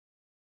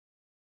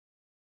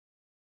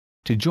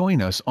To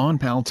join us on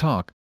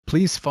Paltalk,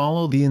 please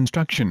follow the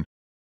instruction.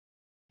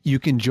 You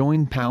can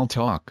join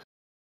Paltalk.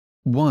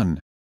 1.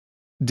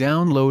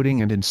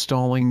 Downloading and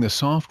installing the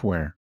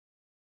software.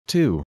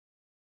 2.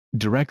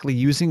 Directly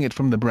using it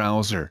from the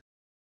browser.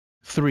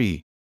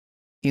 3.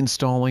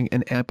 Installing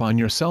an app on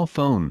your cell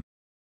phone.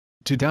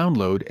 To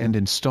download and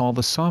install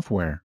the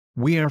software,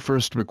 we are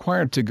first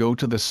required to go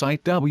to the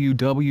site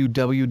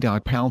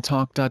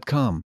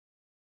www.paltalk.com.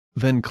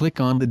 Then click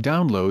on the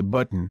download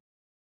button.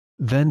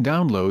 Then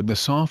download the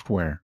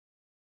software.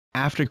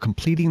 After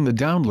completing the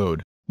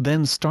download,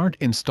 then start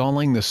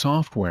installing the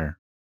software.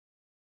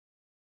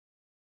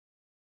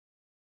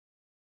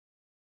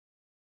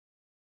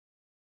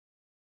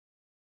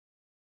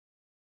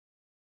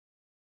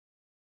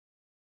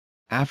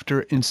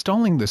 After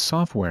installing the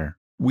software,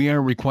 we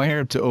are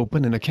required to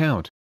open an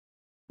account.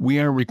 We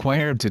are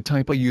required to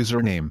type a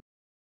username.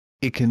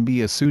 It can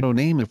be a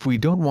pseudonym if we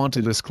don't want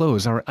to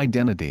disclose our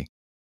identity.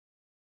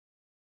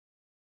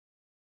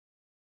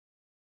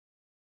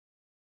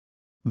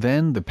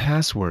 Then the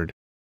password,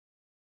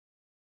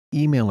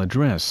 email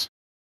address,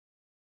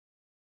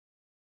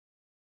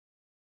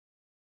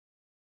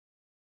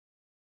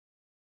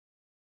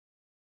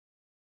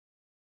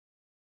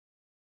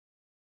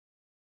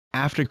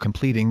 After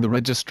completing the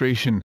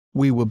registration,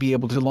 we will be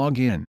able to log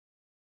in.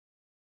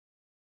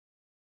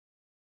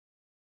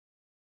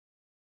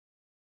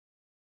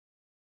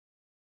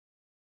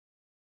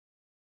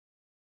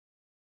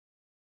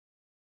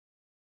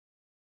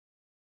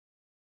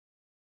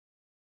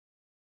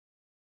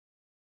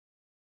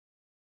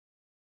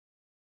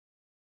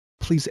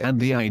 Please add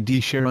the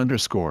ID share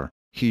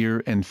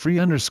here and free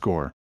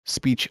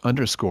speech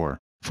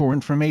for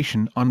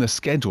information on the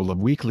schedule of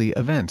weekly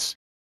events.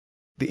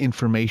 The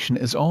information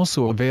is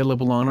also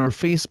available on our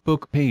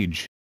Facebook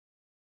page.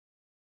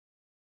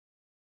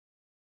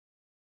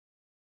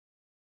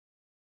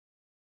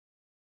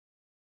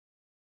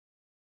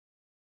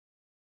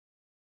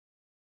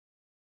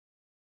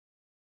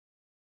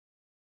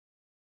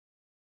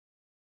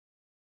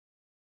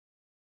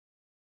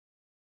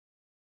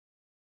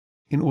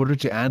 In order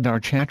to add our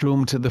chat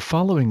room to the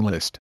following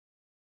list,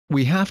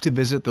 we have to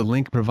visit the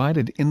link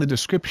provided in the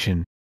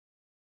description.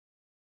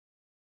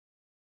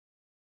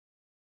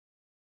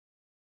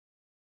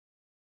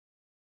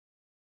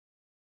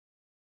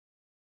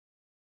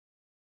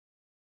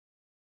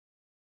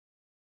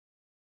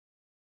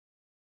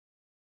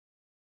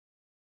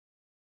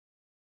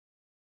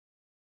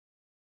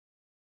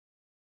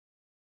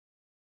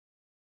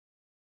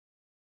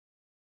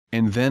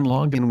 And then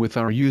log in with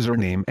our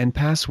username and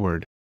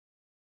password.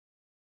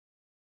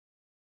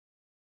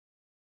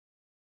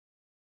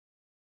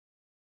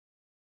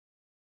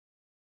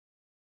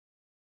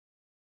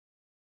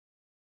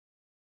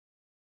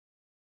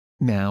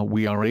 Now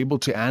we are able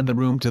to add the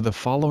room to the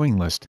following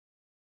list.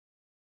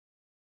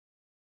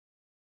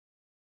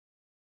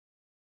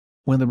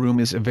 When the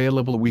room is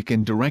available, we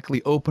can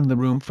directly open the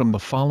room from the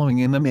following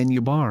in the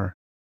menu bar.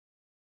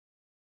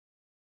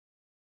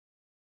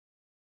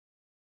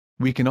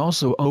 We can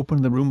also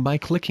open the room by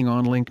clicking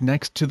on link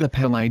next to the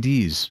Paltalk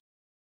IDs.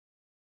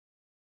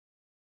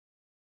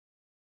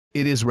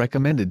 It is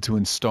recommended to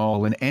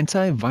install an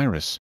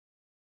antivirus.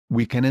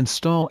 We can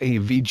install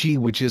AVG,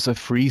 which is a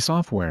free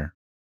software.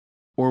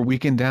 Or we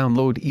can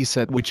download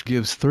ESET, which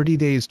gives 30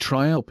 days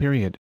trial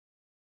period.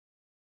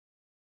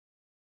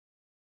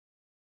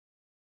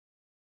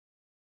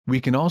 We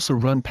can also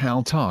run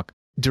Paltalk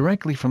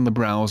directly from the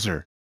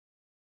browser.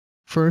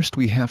 First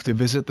we have to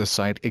visit the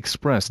site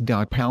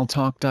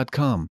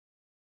express.paltalk.com.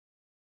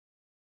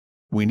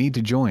 We need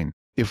to join,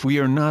 if we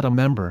are not a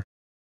member.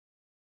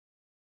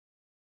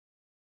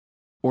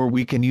 Or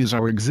we can use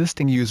our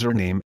existing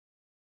username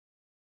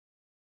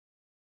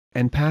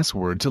and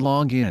password to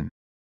log in.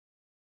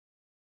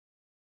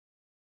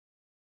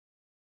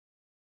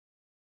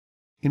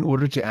 In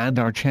order to add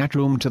our chat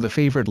room to the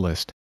favorite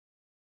list,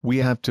 we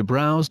have to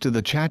browse to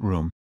the chat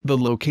room. The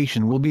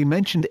location will be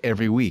mentioned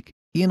every week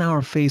in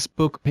our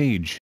Facebook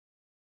page.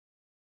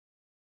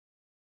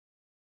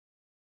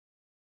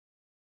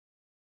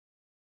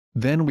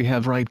 Then we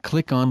have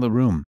right-click on the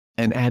room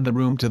and add the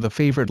room to the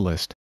favorite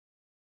list.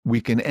 We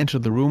can enter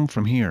the room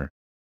from here.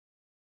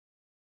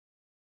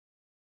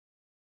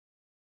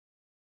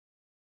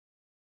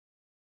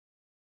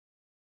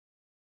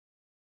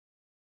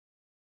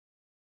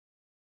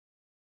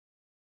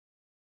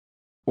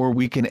 Or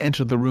we can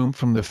enter the room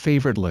from the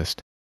favorite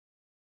list.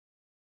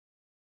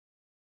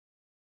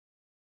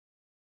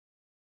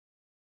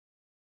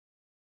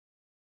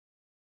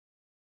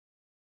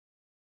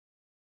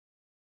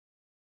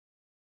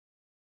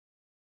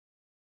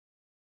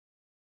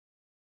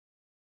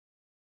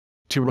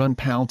 To run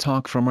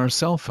Paltalk from our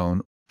cell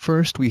phone,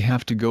 first we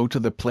have to go to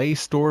the Play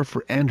Store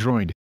for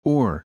Android,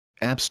 or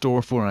App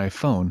Store for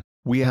iPhone.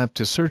 We have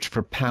to search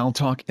for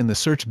Paltalk in the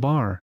search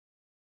bar.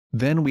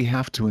 Then we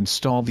have to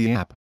install the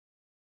app.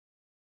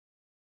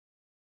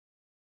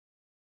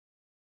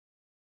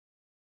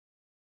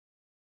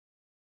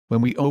 When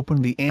we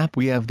open the app,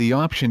 we have the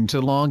option to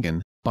log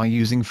in by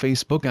using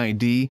Facebook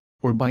ID,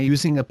 or by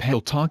using a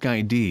Paltalk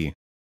ID.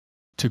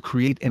 To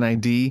create an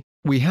ID,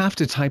 we have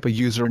to type a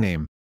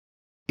username.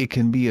 It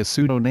can be a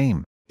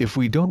pseudonym, if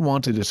we don't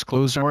want to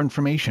disclose our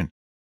information.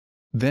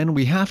 Then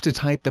we have to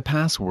type the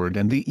password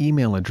and the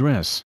email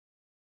address.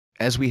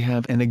 As we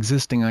have an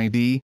existing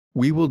ID,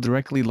 we will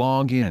directly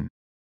log in.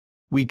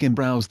 We can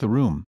browse the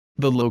room.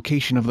 The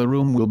location of the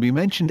room will be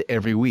mentioned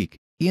every week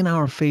in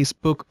our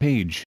Facebook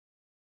page.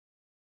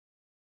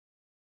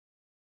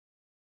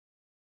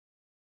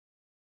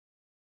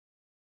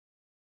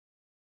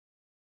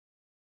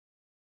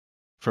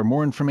 For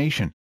more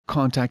information,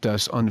 contact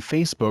us on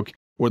Facebook,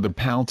 or the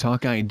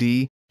Paltalk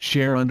ID,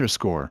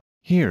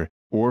 share_here,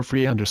 or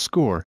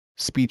free_speech_.